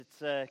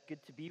It's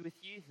good to be with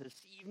you this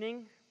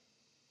evening.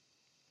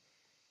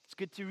 It's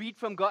good to read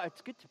from God.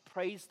 It's good to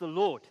praise the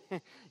Lord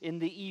in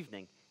the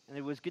evening. And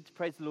it was good to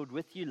praise the Lord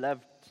with you.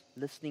 Loved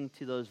listening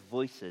to those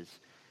voices,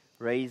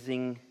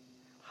 raising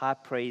high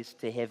praise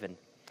to heaven.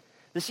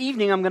 This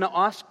evening, I'm going to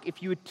ask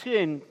if you would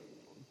turn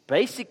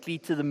basically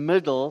to the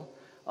middle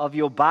of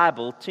your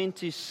Bible. Turn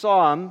to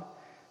Psalm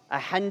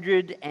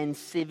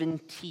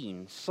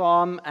 117.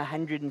 Psalm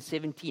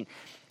 117.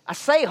 I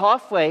say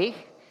halfway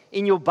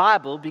in your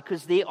Bible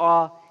because there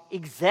are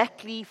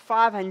exactly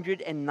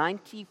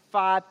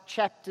 595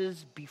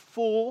 chapters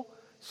before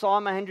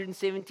Psalm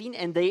 117,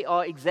 and there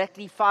are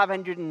exactly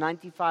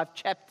 595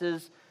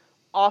 chapters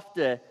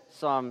after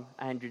Psalm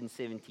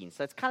 117.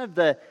 So it's kind of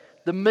the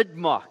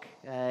mid-mark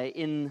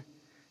in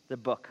the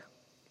book.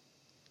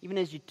 Even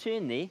as you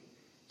turn there,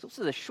 it's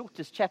also the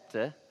shortest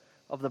chapter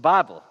of the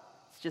Bible.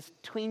 It's just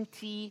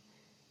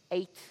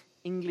 28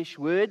 English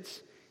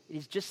words. It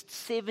is just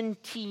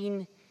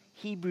 17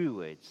 Hebrew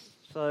words.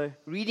 So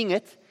reading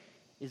it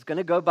is going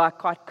to go by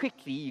quite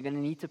quickly. You're going to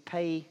need to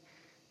pay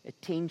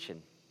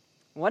attention.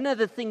 One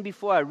other thing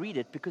before I read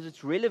it, because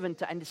it's relevant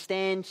to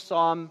understand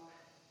Psalm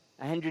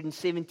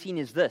 117,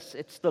 is this.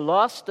 It's the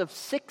last of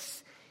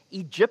 6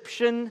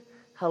 Egyptian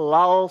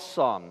Hallel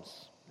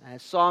Psalms.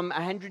 Psalm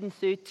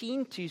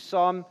 113 to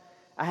Psalm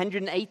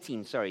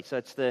 118, so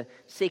it's the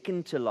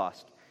second to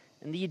last.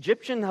 And the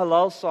Egyptian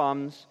Hallel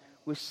Psalms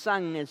were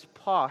sung as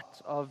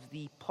part of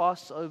the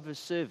Passover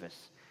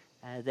service.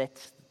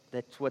 That's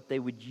what they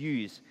would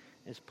use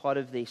as part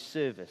of their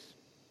service.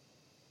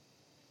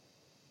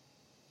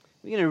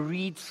 We're going to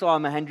read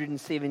Psalm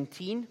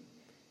 117.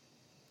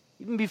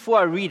 Even before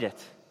I read it,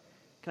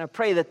 can I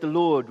pray that the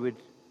Lord would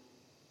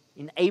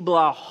enable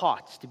our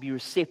hearts to be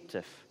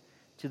receptive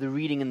to the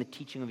reading and the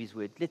teaching of His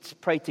Word. Let's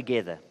pray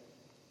together.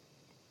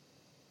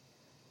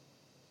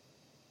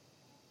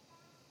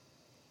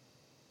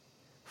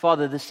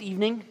 Father, this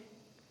evening,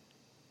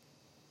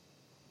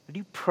 I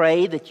do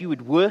pray that you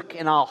would work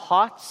in our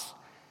hearts,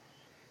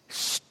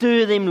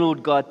 stir them,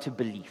 Lord God, to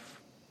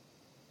belief.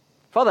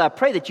 Father, I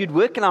pray that you'd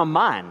work in our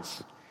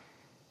minds,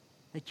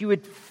 that you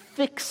would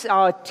fix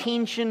our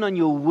attention on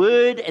your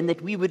word, and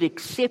that we would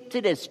accept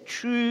it as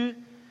true,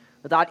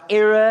 without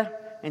error,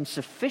 and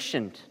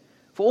sufficient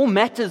for all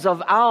matters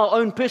of our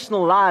own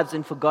personal lives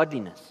and for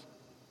godliness.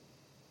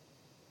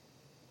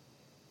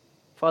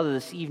 Father,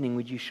 this evening,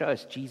 would you show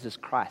us Jesus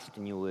Christ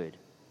in your word?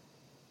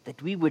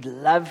 That we would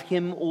love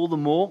him all the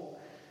more,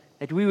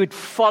 that we would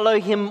follow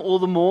him all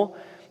the more,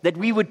 that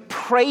we would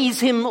praise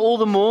him all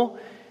the more,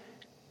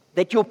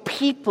 that your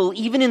people,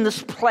 even in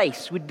this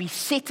place, would be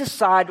set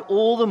aside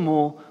all the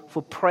more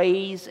for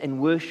praise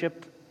and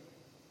worship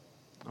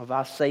of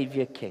our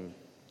Savior King.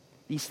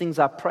 These things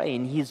I pray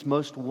in his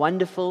most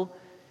wonderful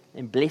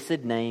and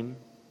blessed name.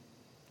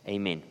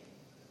 Amen.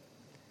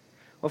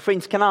 Well,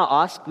 friends, can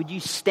I ask, would you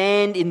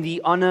stand in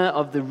the honor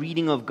of the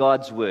reading of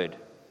God's word?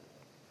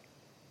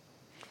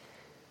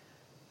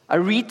 I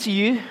read to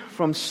you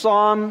from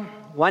Psalm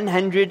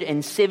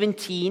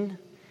 117.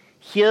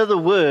 Hear the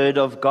word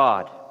of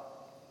God.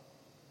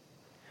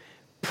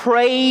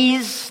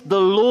 Praise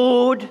the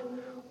Lord,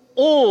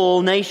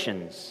 all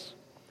nations.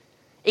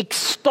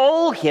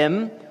 Extol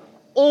him,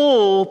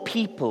 all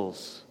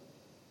peoples.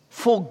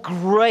 For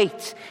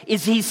great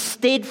is his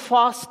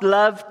steadfast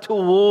love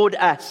toward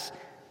us,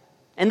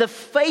 and the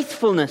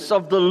faithfulness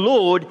of the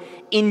Lord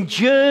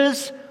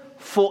endures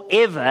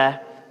forever.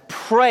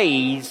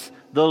 Praise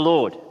the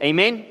Lord.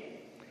 Amen.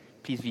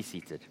 Please be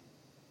seated.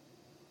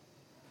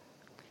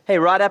 Hey,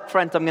 right up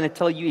front, I'm going to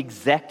tell you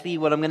exactly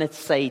what I'm going to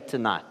say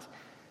tonight,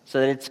 so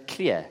that it's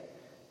clear.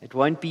 It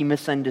won't be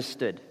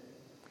misunderstood.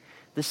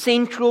 The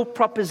central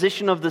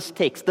proposition of this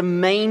text, the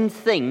main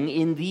thing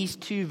in these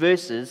 2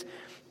 verses,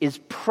 is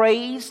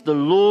praise the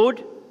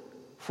Lord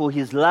for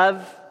his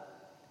love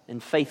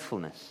and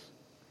faithfulness.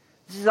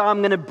 This is how I'm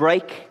going to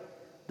break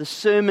the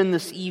sermon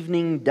this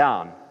evening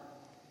down.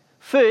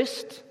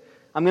 First,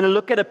 I'm going to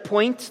look at a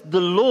point: the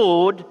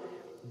Lord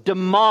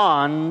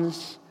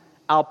demands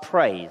our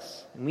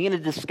praise. And we're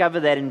going to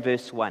discover that in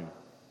verse 1.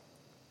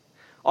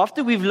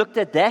 After we've looked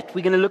at that,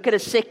 we're going to look at a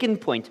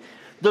second point.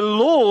 The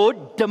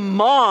Lord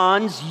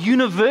demands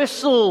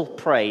universal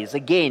praise,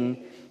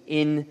 again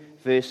in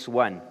verse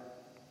 1.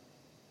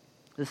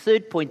 The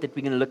third point that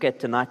we're going to look at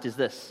tonight is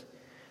this: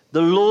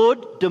 the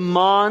Lord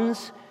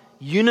demands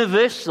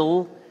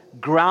universal,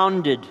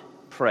 grounded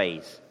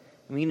praise.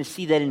 And we're going to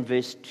see that in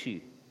verse 2.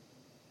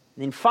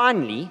 And then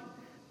finally,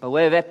 by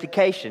way of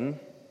application,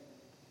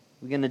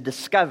 we're going to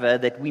discover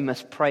that we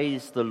must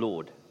praise the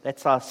Lord.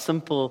 That's how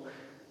simple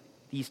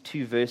these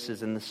 2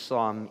 verses in the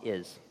psalm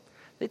is.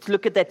 Let's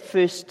look at that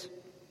first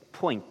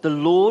point. The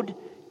Lord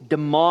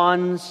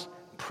demands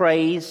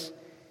praise.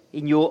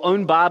 In your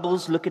own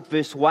Bibles, look at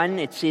verse 1.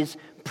 It says,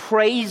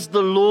 praise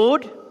the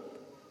Lord.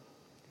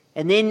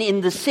 And then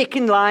in the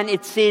second line,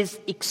 it says,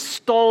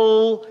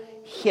 extol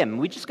him.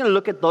 We're just going to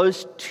look at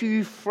those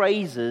 2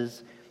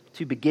 phrases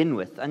to begin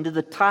with, under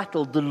the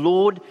title, The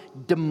Lord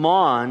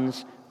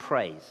Demands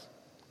Praise.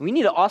 We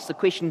need to ask the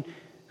question,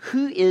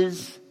 who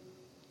is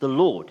the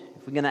Lord,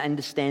 if we're going to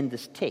understand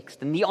this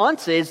text? And the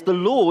answer is the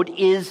Lord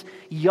is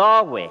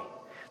Yahweh.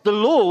 The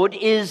Lord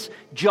is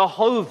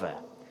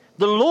Jehovah.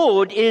 The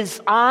Lord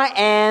is I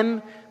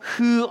am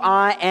who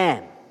I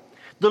am.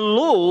 The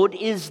Lord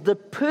is the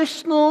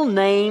personal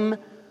name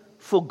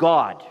for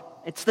God.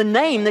 It's the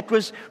name that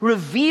was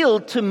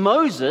revealed to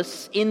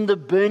Moses in the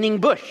burning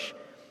bush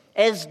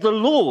as the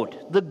Lord,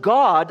 the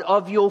God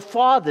of your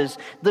fathers,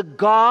 the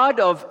God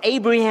of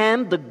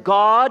Abraham, the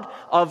God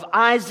of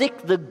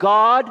Isaac, the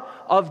God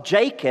of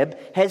Jacob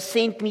has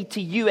sent me to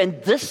you, and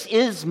this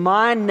is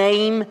my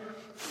name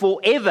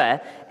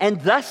forever, and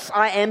thus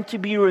I am to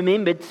be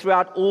remembered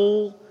throughout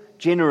all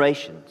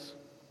generations.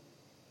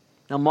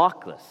 Now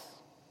mark this.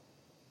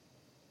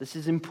 This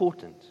is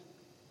important.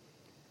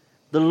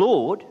 The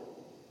Lord,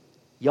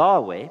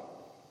 Yahweh,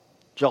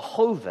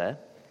 Jehovah,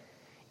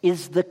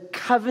 is the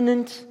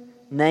covenant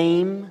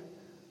name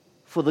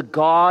for the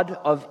God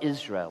of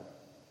Israel.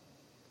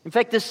 In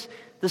fact, this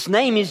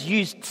name is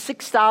used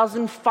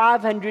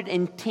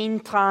 6,510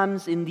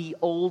 times in the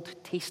Old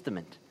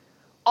Testament,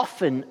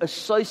 often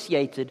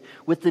associated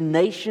with the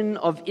nation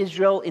of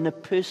Israel in a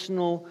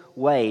personal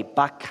way,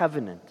 by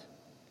covenant.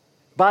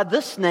 By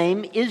this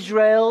name,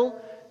 Israel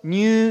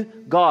knew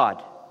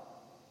God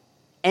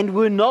and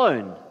were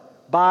known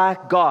by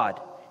God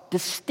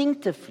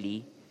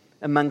distinctively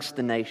amongst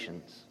the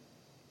nations.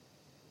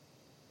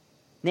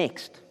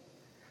 Next,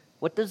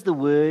 what does the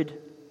word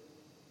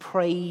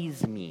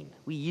praise mean?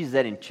 We use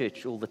that in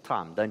church all the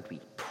time, don't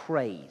we?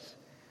 Praise.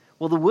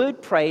 Well, the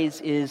word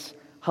praise is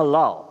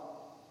halal.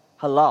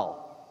 Halal.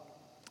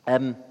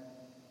 In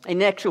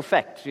actual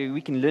fact,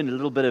 we can learn a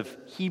little bit of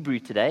Hebrew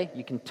today.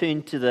 You can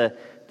turn to the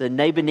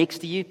neighbor next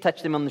to you,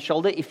 touch them on the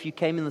shoulder if you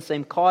came in the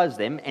same car as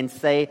them, and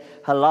say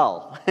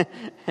halal.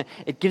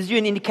 It gives you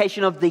an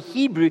indication of the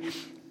Hebrew.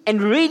 And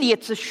really,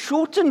 it's a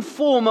shortened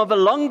form of a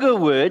longer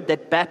word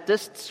that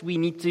Baptists, we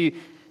need to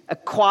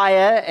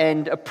acquire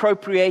and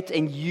appropriate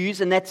and use,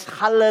 and that's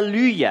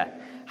hallelujah.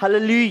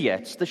 Hallelujah.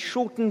 It's the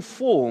shortened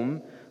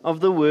form of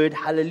the word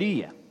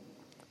hallelujah.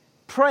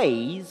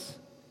 Praise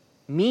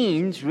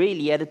means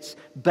really at its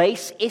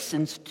base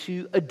essence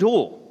to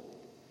adore.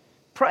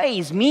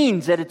 Praise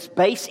means at its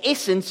base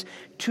essence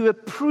to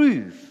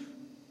approve.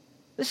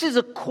 This is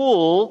a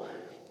call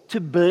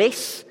to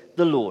bless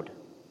the Lord.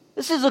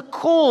 This is a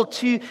call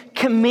to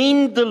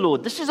commend the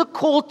Lord. This is a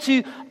call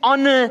to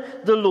honor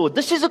the Lord.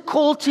 This is a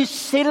call to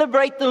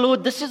celebrate the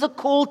Lord. This is a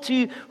call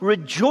to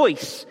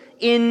rejoice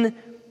in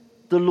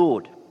the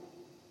Lord.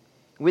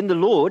 When the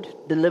Lord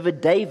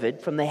delivered David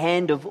from the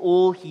hand of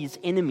all his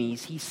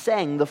enemies, he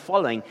sang the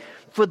following: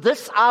 "For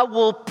this I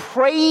will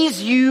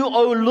praise you,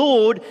 O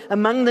Lord,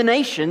 among the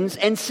nations,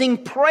 and sing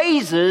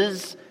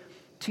praises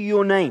to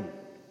your name."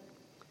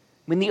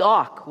 When the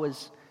ark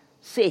was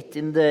set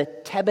in the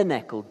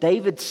tabernacle,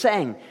 David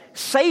sang,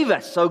 "Save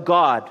us, O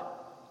God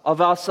of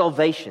our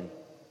salvation,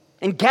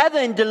 and gather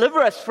and deliver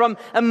us from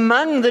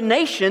among the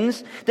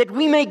nations, that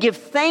we may give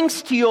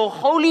thanks to your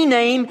holy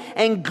name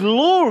and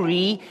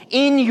glory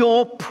in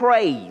your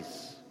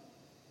praise."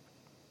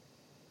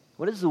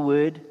 What does the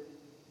word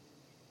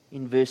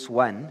in verse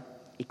 1,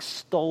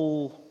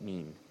 extol,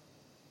 mean?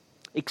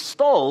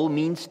 Extol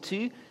means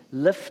to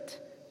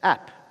lift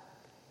up.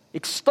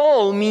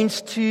 Extol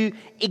means to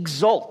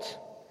exalt.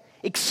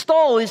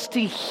 Extol is to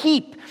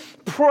heap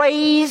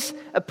praise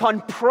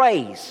upon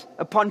praise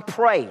upon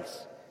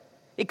praise.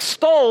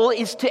 Extol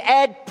is to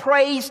add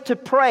praise to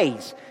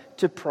praise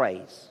to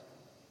praise.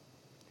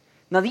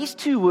 Now these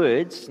two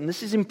words, and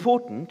this is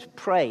important,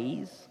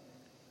 praise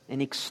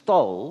and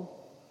extol,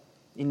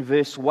 in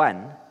verse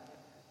 1,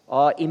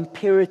 are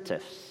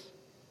imperatives.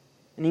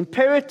 An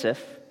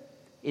imperative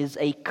is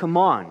a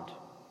command.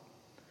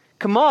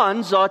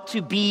 Commands are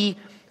to be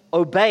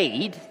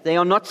obeyed. They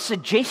are not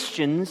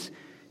suggestions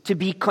to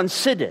be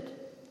considered.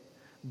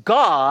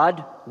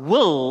 God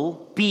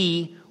will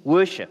be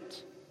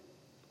worshipped.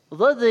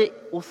 Although the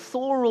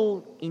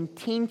authorial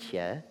intent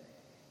here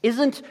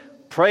isn't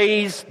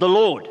praise the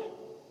Lord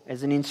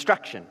as an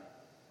instruction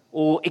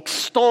or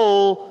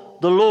extol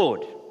the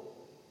Lord.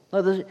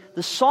 No,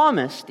 the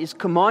psalmist is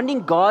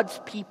commanding God's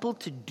people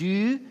to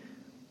do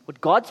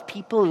what God's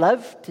people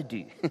love to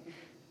do: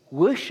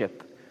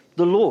 worship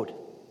the Lord.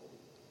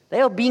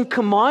 They are being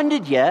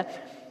commanded here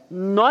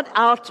not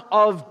out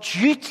of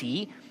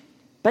duty,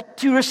 but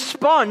to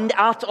respond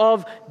out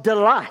of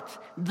delight.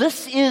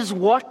 This is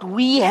what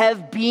we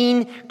have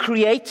been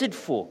created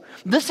for.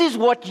 This is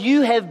what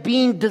you have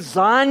been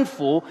designed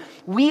for.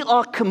 We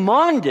are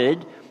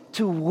commanded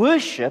to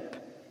worship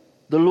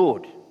the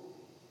Lord.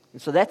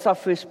 And so that's our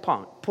first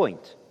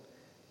point.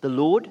 The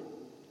Lord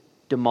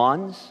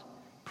demands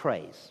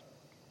praise.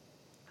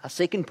 Our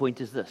second point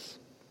is this: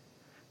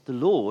 the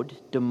Lord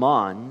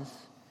demands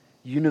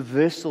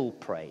universal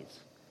praise.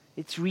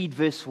 Let's read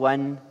verse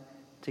 1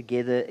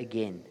 together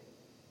again.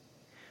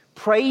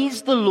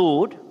 "Praise the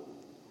Lord,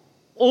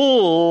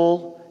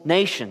 all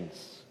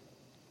nations.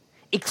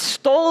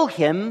 Extol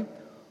him,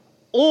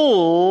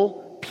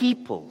 all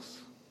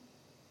peoples."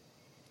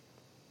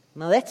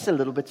 Now that's a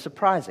little bit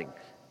surprising.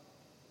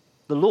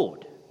 The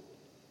Lord,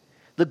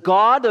 the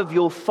God of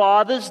your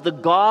fathers, the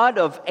God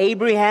of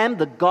Abraham,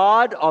 the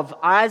God of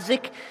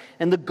Isaac,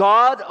 and the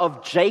God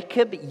of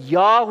Jacob,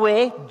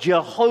 Yahweh,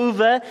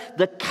 Jehovah,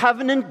 the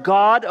covenant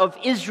God of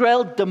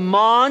Israel,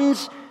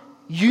 demands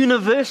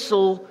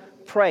universal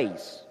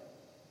praise.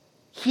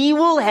 He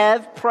will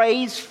have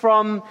praise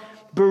from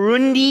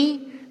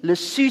Burundi,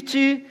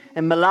 Lesotho,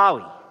 and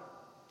Malawi.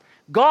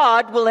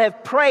 God will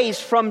have praise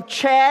from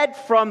Chad,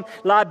 from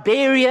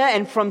Liberia,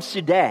 and from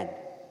Sudan.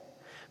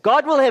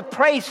 God will have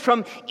praise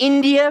from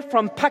India,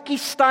 from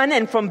Pakistan,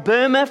 and from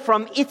Burma,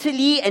 from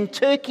Italy and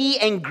Turkey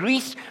and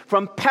Greece,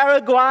 from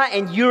Paraguay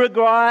and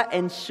Uruguay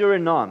and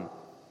Suriname.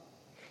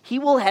 He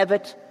will have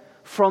it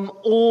from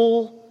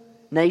all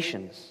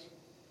nations.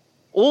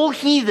 All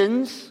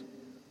heathens,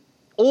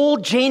 all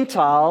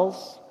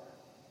Gentiles,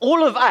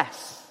 all of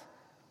us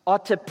are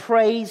to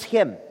praise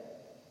Him.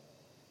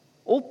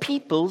 All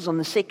peoples on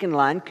the second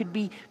line could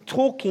be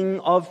talking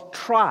of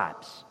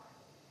tribes.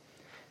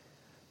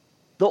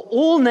 The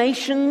all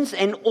nations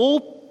and all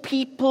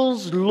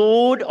peoples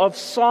Lord of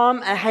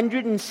Psalm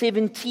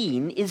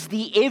 117 is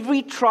the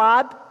every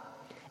tribe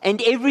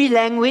and every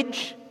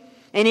language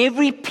and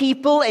every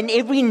people and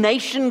every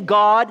nation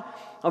God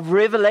of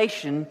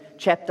Revelation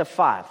chapter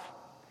 5.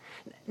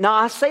 Now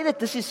I say that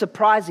this is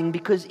surprising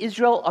because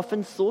Israel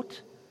often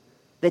thought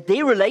that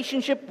their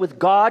relationship with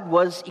God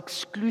was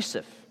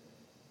exclusive.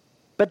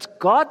 But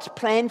God's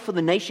plan for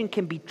the nation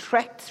can be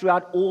tracked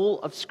throughout all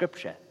of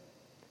Scripture.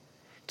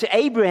 To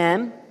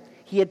Abraham,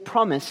 He had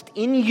promised,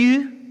 in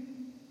you,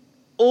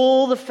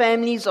 all the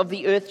families of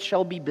the earth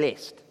shall be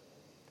blessed.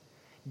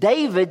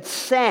 David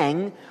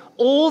sang,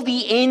 all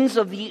the ends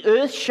of the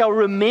earth shall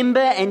remember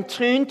and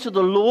turn to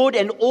the Lord,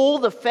 and all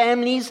the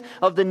families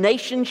of the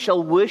nation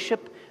shall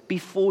worship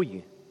before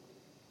you.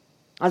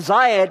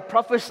 Isaiah had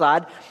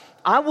prophesied,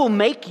 I will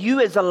make you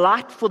as a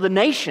light for the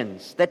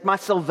nations, that my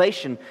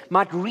salvation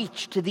might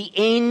reach to the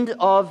end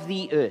of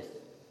the earth.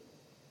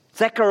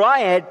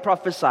 Zechariah had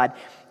prophesied,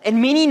 and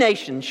many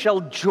nations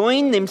shall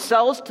join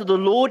themselves to the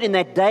Lord in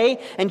that day,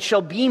 and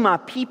shall be my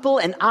people,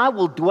 and I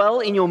will dwell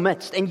in your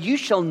midst. And you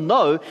shall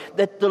know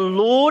that the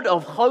Lord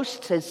of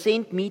hosts has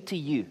sent me to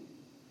you.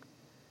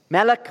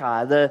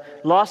 Malachi, the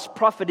last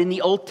prophet in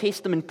the Old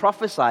Testament,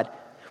 prophesied,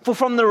 for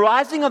from the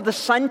rising of the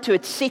sun to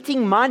its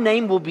setting, my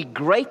name will be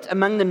great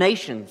among the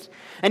nations.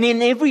 And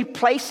in every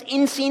place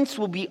incense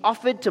will be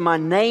offered to my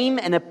name,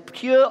 and a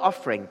pure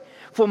offering.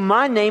 For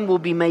my name will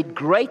be made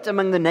great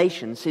among the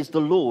nations, says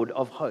the Lord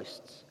of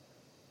hosts.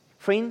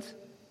 Friends,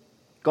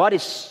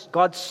 God's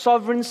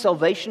sovereign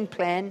salvation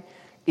plan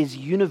is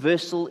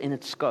universal in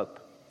its scope.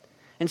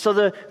 And so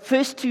the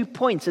first 2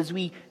 points as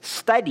we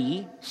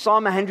study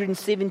Psalm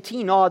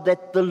 117 are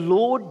that the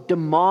Lord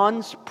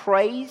demands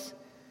praise,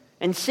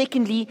 and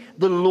secondly,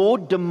 the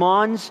Lord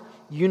demands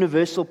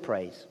universal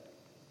praise.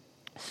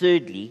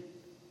 Thirdly,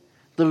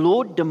 the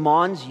Lord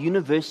demands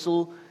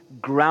universal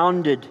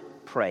grounded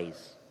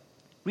praise.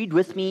 Read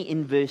with me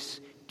in verse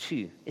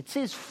 2. It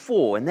says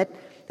for, and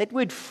that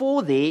word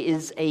for there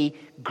is a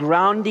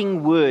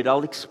grounding word.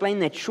 I'll explain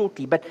that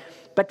shortly.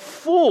 But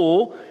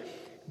for,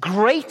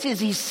 great is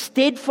His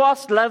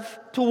steadfast love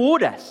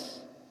toward us,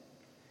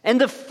 and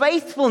the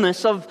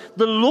faithfulness of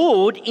the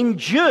Lord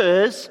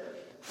endures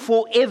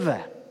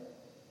forever.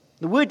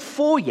 The word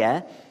for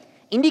here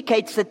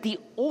indicates that the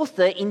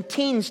author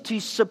intends to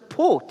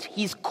support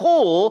his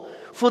call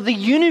for the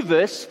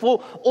universe,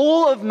 for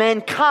all of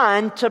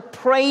mankind to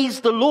praise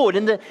the Lord.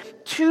 And the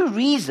two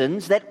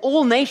reasons that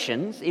all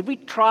nations, every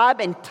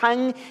tribe and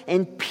tongue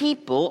and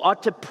people are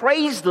to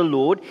praise the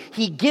Lord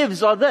he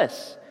gives are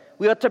this.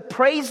 We are to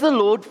praise the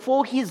Lord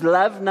for His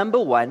love, number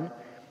one,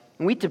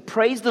 and we're to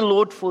praise the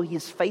Lord for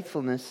His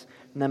faithfulness,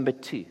 number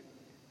two.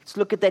 Let's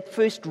look at that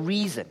first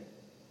reason.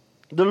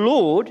 The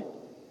Lord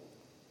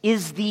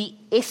is the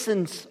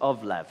essence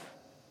of love.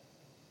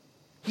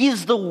 He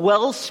is the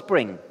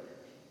wellspring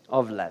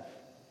of love.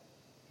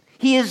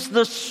 He is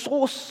the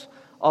source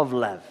of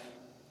love.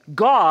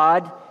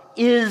 God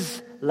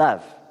is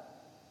love.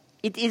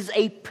 It is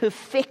a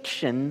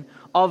perfection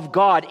of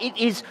God. It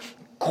is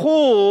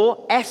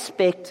core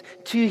aspect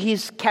to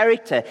His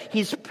character,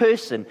 His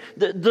person.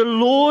 The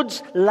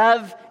Lord's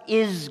love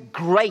is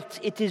great.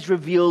 It is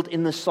revealed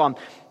in the psalm.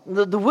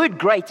 The word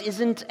great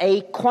isn't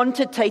a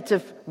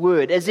quantitative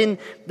word, as in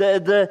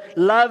the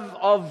love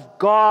of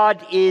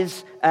God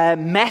is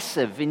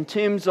massive in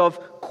terms of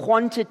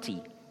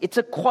quantity. It's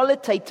a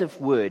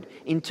qualitative word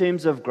in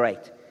terms of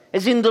great.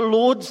 As in the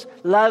Lord's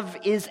love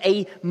is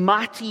a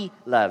mighty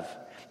love.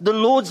 The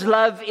Lord's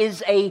love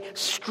is a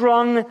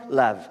strong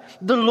love.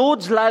 The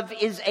Lord's love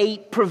is a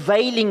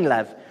prevailing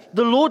love.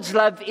 The Lord's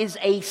love is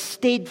a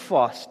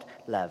steadfast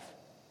love.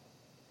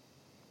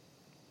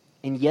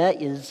 And here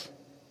is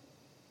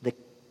the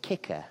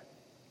kicker.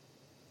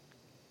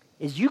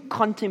 As you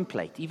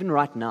contemplate, even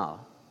right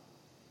now,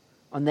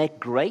 on that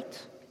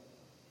great,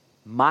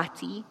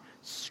 mighty,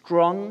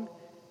 strong,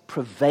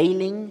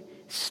 prevailing,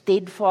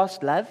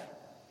 steadfast love,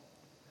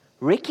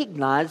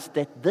 recognize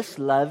that this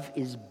love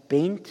is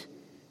bent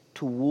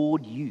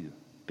toward you,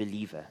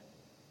 believer.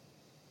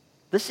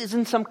 This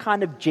isn't some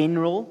kind of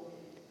general,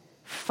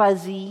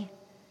 fuzzy,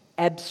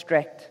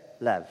 abstract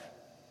love.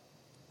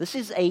 This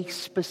is a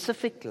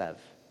specific love.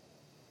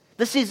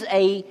 This is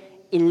a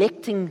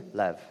electing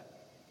love.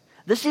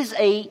 This is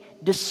a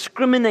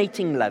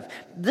discriminating love.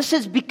 This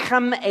has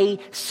become a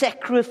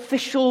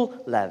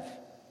sacrificial love.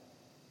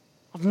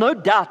 I've no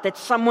doubt that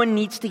someone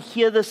needs to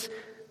hear this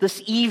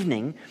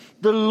evening.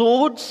 The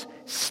Lord's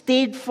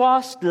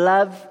steadfast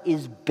love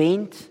is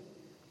bent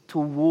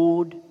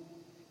toward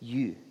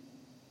you.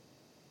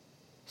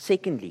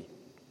 Secondly,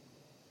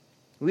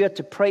 we are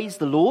to praise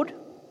the Lord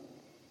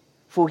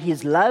for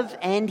His love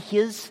and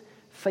His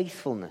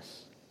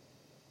faithfulness.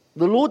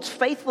 The Lord's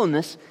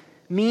faithfulness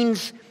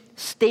means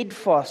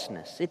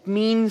steadfastness. It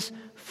means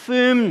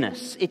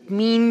firmness. It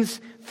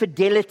means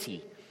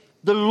fidelity.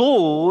 The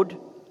Lord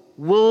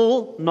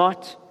will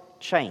not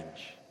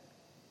change.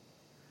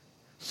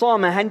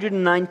 Psalm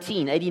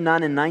 119,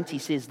 89 and 90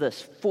 says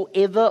this: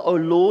 "Forever, O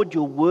Lord,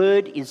 your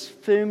word is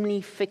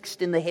firmly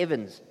fixed in the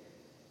heavens.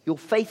 Your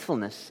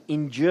faithfulness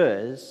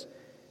endures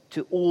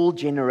to all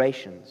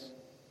generations."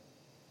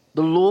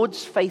 The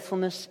Lord's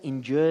faithfulness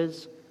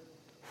endures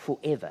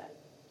forever.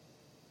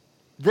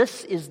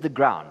 This is the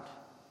ground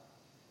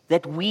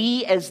that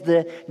we as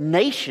the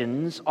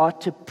nations are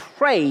to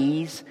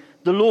praise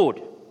the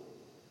Lord.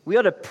 We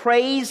are to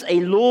praise a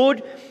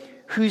Lord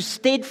whose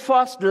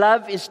steadfast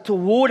love is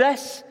toward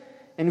us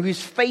and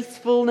whose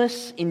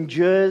faithfulness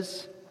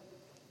endures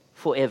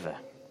forever.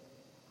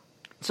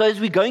 So as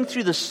we're going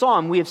through the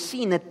psalm, we have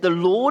seen that the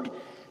Lord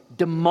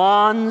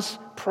demands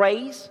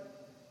praise.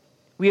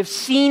 We have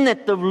seen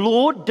that the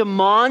Lord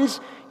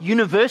demands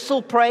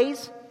universal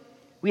praise.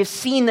 We have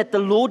seen that the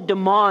Lord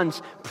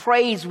demands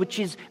praise which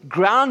is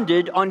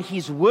grounded on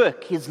His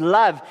work, His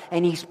love,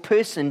 and His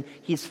person,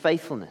 His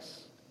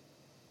faithfulness.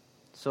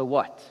 So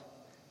what?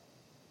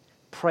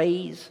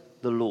 Praise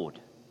the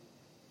Lord.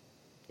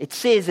 It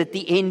says at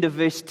the end of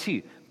verse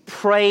 2,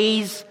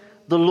 praise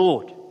the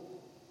Lord.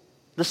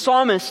 The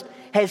psalmist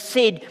has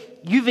said,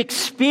 you've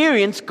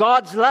experienced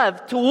God's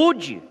love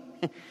toward you.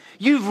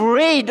 You've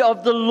read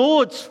of the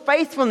Lord's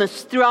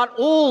faithfulness throughout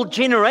all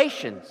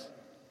generations.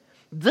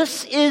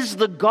 This is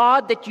the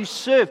God that you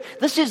serve.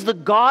 This is the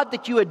God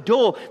that you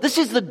adore. This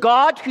is the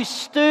God who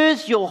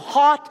stirs your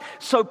heart.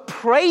 So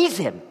praise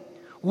Him.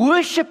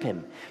 Worship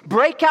Him.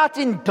 Break out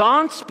in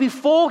dance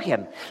before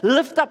Him.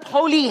 Lift up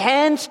holy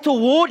hands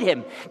toward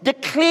Him.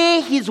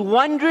 Declare His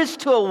wonders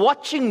to a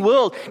watching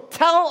world.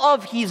 Tell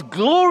of His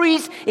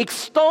glories.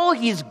 Extol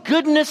His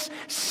goodness.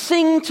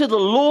 Sing to the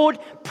Lord.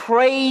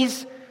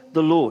 Praise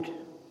the Lord.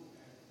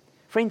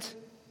 Friends,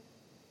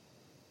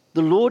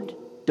 the Lord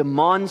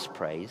demands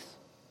praise.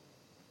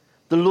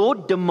 The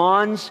Lord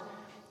demands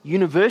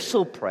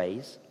universal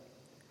praise.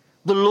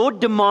 The Lord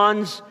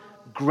demands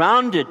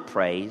grounded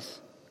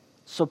praise.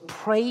 So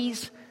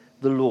praise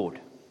the Lord.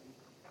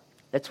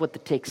 That's what the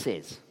text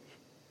says.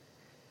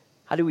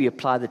 How do we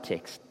apply the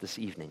text this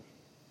evening?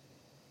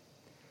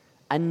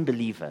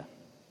 Unbeliever,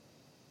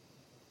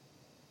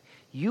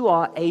 you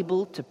are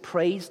able to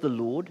praise the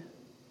Lord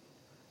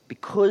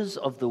because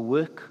of the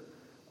work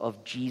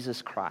of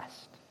Jesus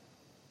Christ.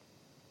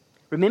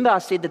 Remember I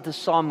said that the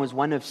psalm was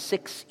one of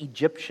 6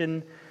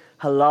 Egyptian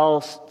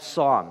Hallel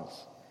psalms.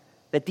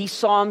 That these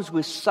psalms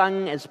were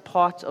sung as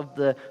part of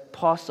the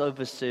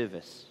Passover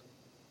service.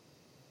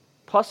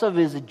 Passover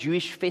is a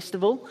Jewish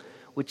festival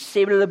which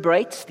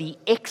celebrates the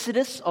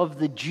exodus of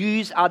the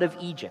Jews out of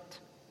Egypt.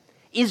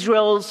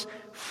 Israel's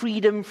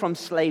freedom from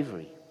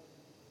slavery.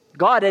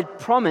 God had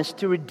promised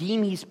to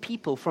redeem His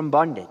people from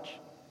bondage.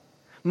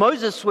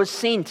 Moses was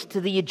sent to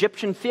the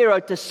Egyptian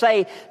Pharaoh to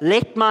say,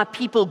 let my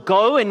people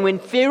go. And when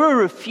Pharaoh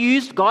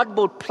refused, God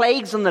brought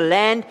plagues on the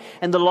land.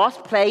 And the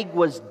last plague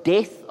was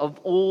death of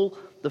all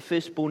the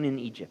firstborn in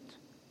Egypt.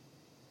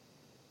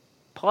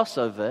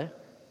 Passover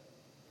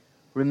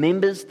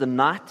remembers the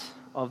night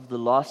of the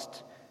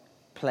last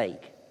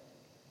plague.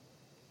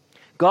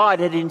 God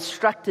had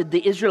instructed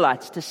the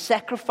Israelites to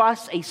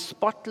sacrifice a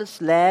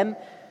spotless lamb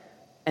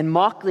and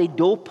mark their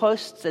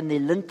doorposts and their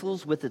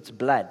lintels with its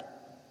blood.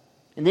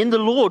 And then the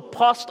Lord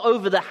passed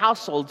over the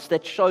households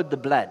that showed the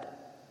blood.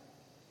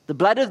 The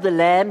blood of the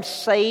lamb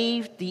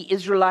saved the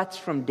Israelites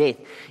from death.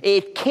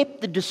 It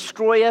kept the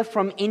destroyer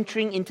from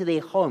entering into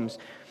their homes.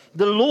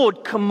 The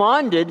Lord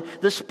commanded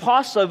this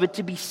Passover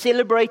to be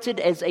celebrated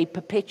as a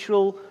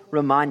perpetual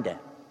reminder.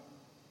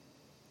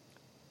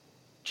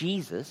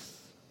 Jesus,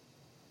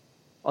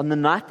 on the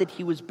night that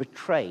He was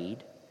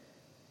betrayed,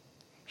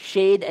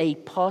 shared a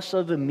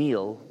Passover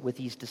meal with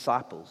His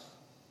disciples.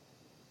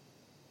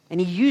 And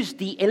He used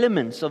the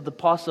elements of the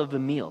Passover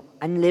meal,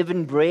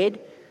 unleavened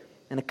bread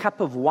and a cup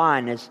of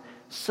wine, as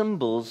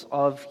symbols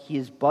of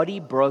His body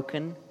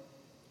broken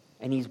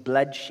and His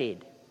blood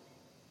shed.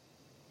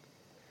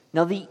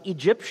 Now, the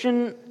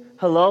Egyptian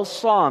Hallel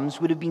Psalms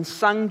would have been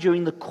sung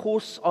during the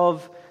course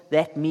of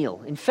that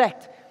meal. In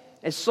fact,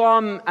 as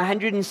Psalm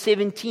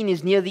 117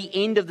 is near the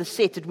end of the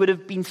set, it would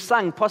have been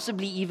sung,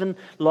 possibly even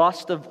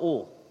last of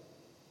all.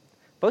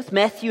 Both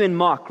Matthew and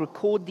Mark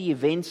record the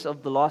events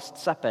of the Last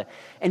Supper,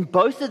 and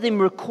both of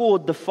them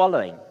record the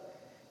following.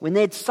 when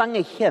they had sung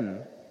a hymn,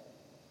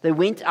 they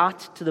went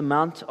out to the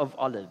Mount of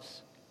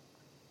Olives.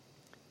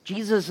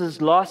 Jesus'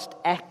 last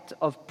act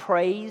of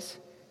praise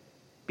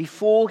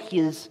before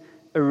his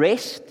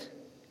arrest,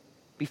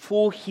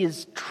 before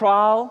his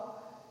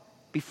trial,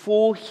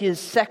 before his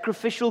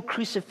sacrificial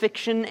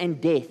crucifixion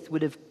and death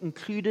would have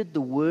included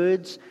the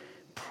words,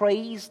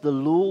 "Praise the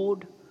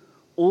Lord,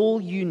 all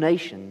you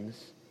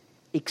nations,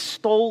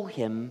 extol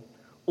him,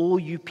 all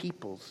you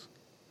peoples."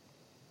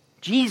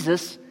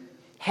 Jesus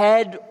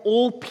had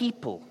all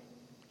people,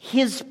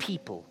 his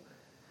people,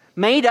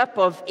 made up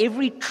of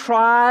every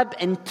tribe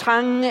and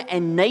tongue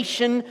and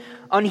nation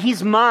on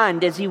his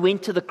mind as he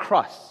went to the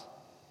cross.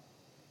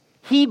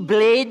 He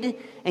bled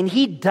and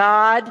he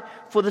died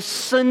for the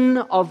sin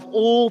of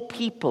all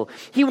people.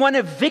 He won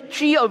a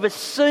victory over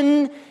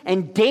sin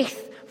and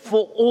death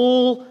for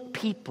all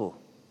people.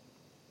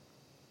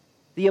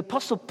 The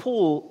Apostle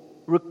Paul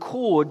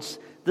records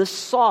this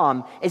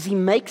psalm as he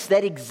makes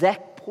that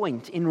exact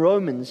point in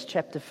Romans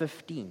chapter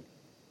 15.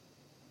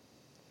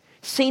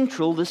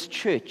 Central, this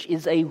church,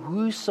 is a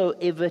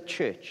whosoever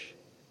church.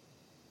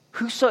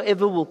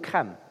 Whosoever will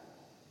come.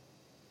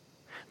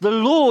 The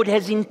Lord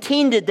has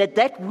intended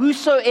that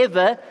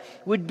whosoever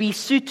would be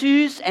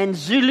Sutus and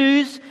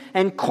Zulus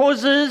and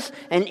Xhosas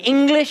and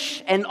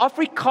English and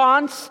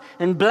Afrikaans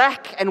and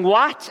black and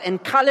white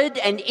and colored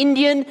and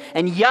Indian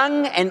and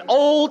young and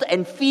old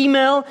and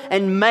female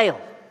and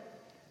male.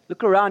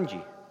 Look around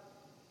you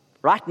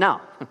right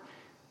now.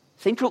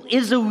 Central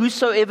is a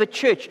whosoever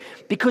church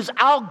because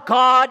our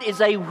God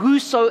is a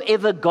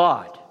whosoever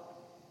God.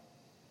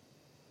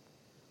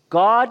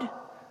 God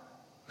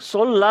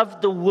so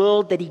loved the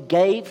world that he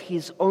gave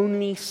his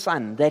only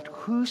Son, that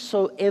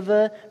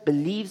whosoever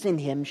believes in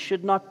him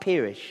should not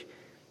perish,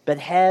 but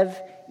have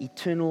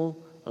eternal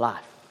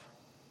life.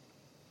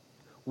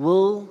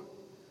 Will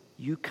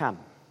you come?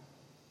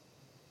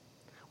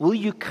 Will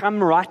you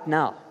come right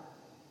now?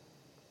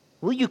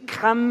 Will you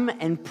come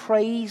and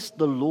praise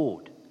the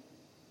Lord?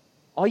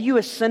 Are you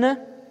a sinner?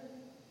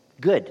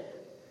 Good.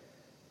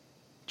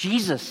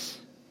 Jesus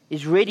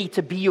is ready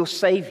to be your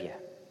Savior.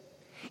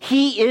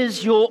 He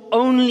is your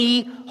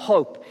only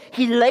hope.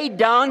 He laid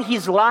down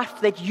his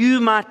life that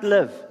you might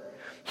live.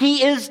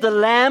 He is the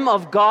Lamb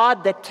of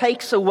God that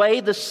takes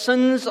away the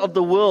sins of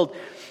the world.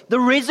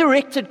 The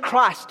resurrected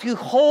Christ who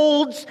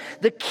holds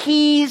the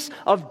keys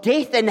of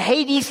death and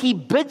Hades. He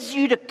bids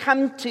you to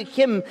come to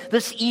him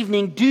this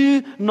evening.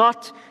 Do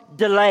not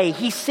delay.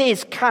 He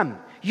says, "Come,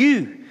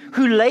 you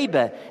who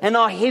labor and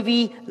are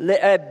heavy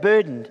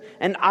burdened,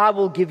 and I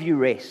will give you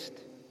rest."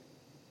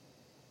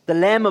 The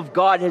Lamb of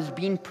God has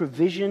been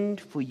provisioned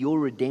for your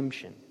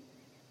redemption.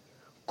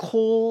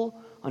 Call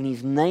on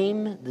his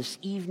name this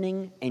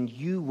evening and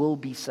you will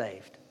be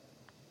saved.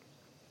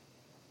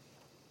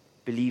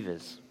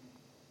 Believers,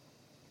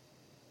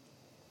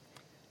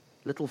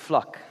 little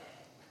flock,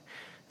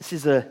 this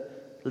is a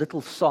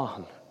little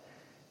psalm,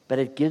 but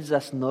it gives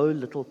us no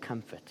little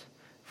comfort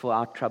for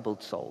our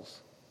troubled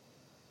souls.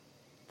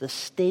 The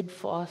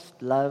steadfast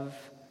love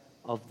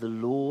of the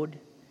Lord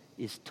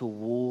is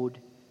toward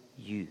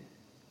you.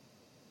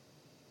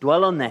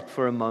 Dwell on that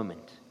for a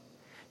moment.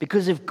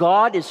 Because if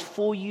God is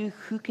for you,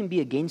 who can be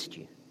against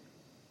you?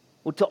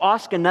 Or to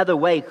ask another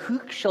way,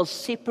 who shall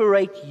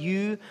separate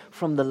you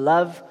from the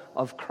love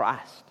of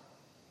Christ?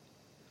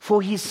 For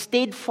his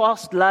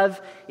steadfast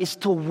love is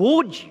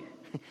toward you.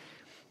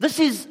 This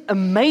is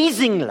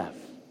amazing love.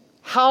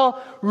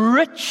 How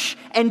rich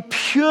and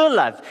pure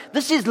love.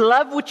 This is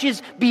love which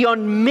is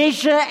beyond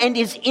measure and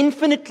is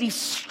infinitely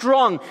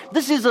strong.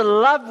 This is a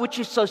love which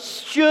is so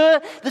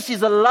sure. This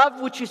is a love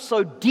which is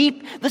so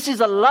deep. This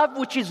is a love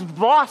which is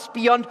vast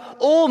beyond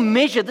all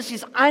measure. This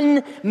is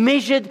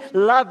unmeasured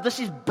love. This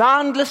is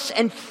boundless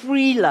and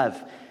free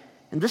love.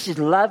 And this is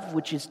love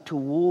which is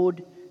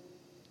toward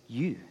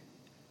you.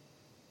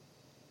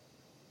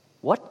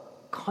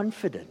 What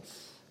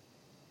confidence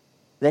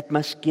that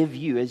must give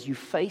you as you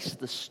face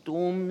the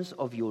storms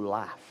of your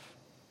life.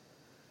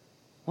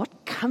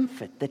 What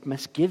comfort that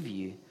must give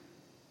you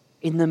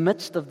in the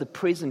midst of the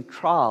present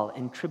trial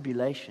and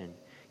tribulation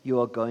you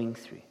are going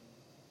through.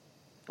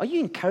 Are you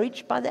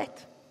encouraged by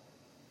that?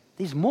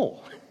 There's more.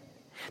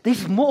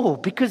 There's more,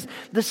 because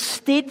the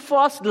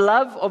steadfast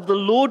love of the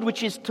Lord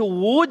which is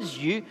towards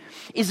you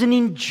is an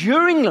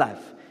enduring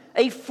love.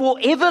 A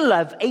forever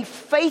love, a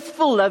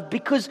faithful love,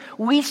 because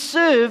we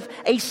serve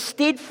a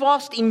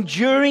steadfast,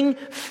 enduring,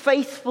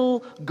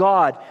 faithful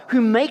God who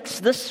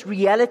makes this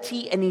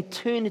reality an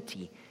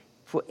eternity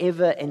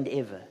forever and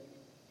ever.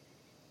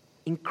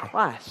 In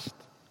Christ,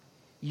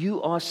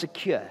 you are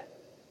secure.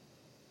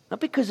 Not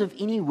because of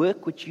any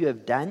work which you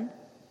have done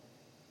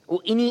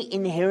or any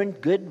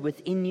inherent good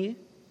within you,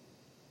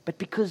 but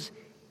because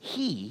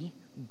He,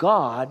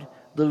 God,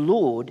 the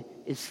Lord,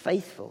 is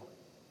faithful.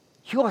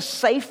 You are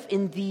safe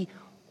in the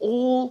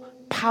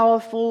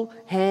all-powerful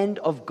hand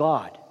of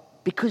God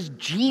because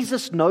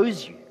Jesus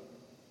knows you.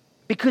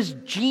 Because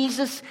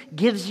Jesus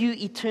gives you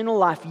eternal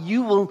life.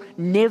 You will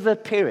never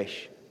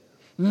perish.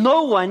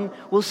 No one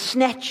will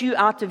snatch you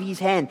out of his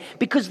hand,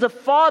 because the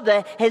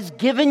Father has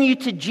given you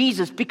to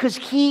Jesus, because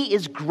he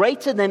is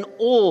greater than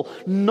all.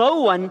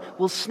 No one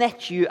will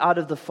snatch you out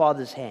of the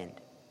Father's hand.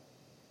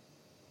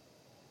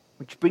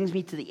 Which brings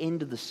me to the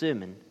end of the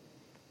sermon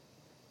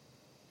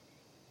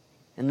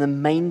and the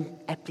main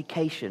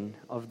application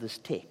of this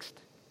text.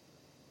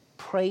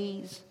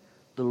 Praise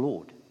the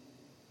Lord.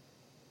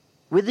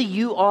 Whether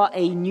you are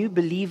a new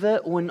believer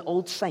or an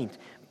old saint,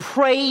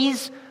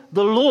 praise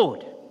the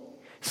Lord.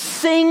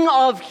 Sing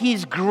of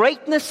his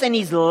greatness and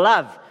his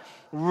love.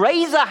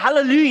 Raise a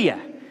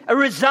hallelujah, a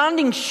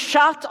resounding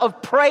shout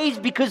of praise,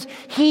 because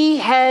he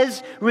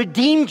has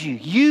redeemed you.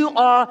 You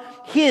are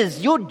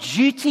his. Your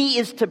duty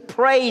is to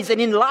praise. And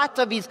in light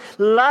of his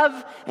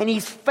love and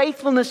his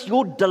faithfulness,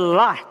 your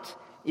delight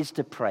is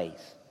to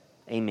praise.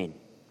 Amen.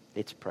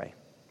 Let's pray.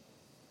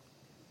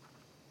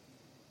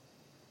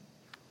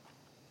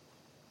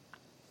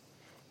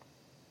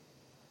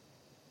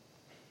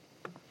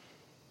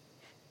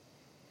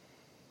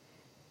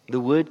 The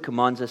word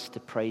commands us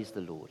to praise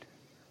the Lord.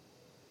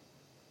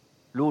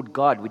 Lord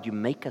God, would you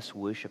make us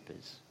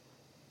worshipers?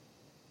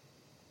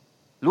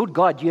 Lord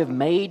God, you have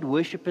made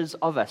worshipers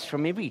of us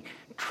from every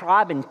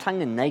tribe and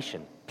tongue and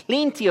nation,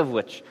 plenty of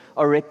which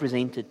are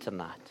represented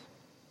tonight.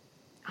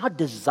 Our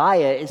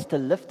desire is to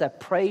lift up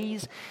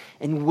praise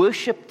and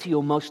worship to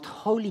your most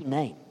holy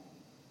name.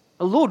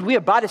 Oh Lord, we're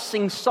about to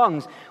sing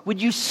songs.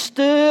 Would you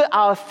stir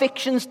our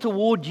affections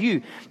toward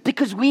you?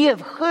 Because we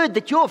have heard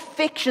that your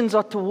affections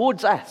are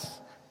towards us.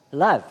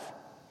 Love,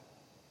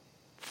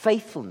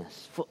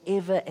 faithfulness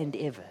forever and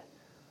ever.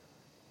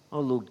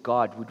 Oh Lord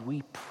God, would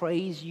we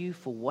praise you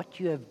for what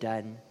you have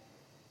done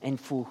and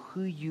for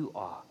who you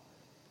are,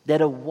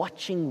 that a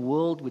watching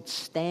world would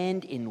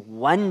stand in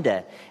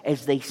wonder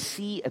as they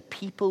see a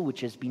people which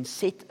has been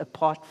set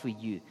apart for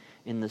you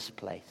in this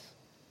place.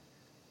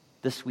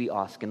 This we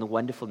ask in the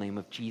wonderful name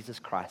of Jesus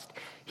Christ.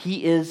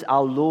 He is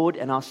our Lord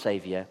and our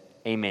Savior.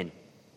 Amen.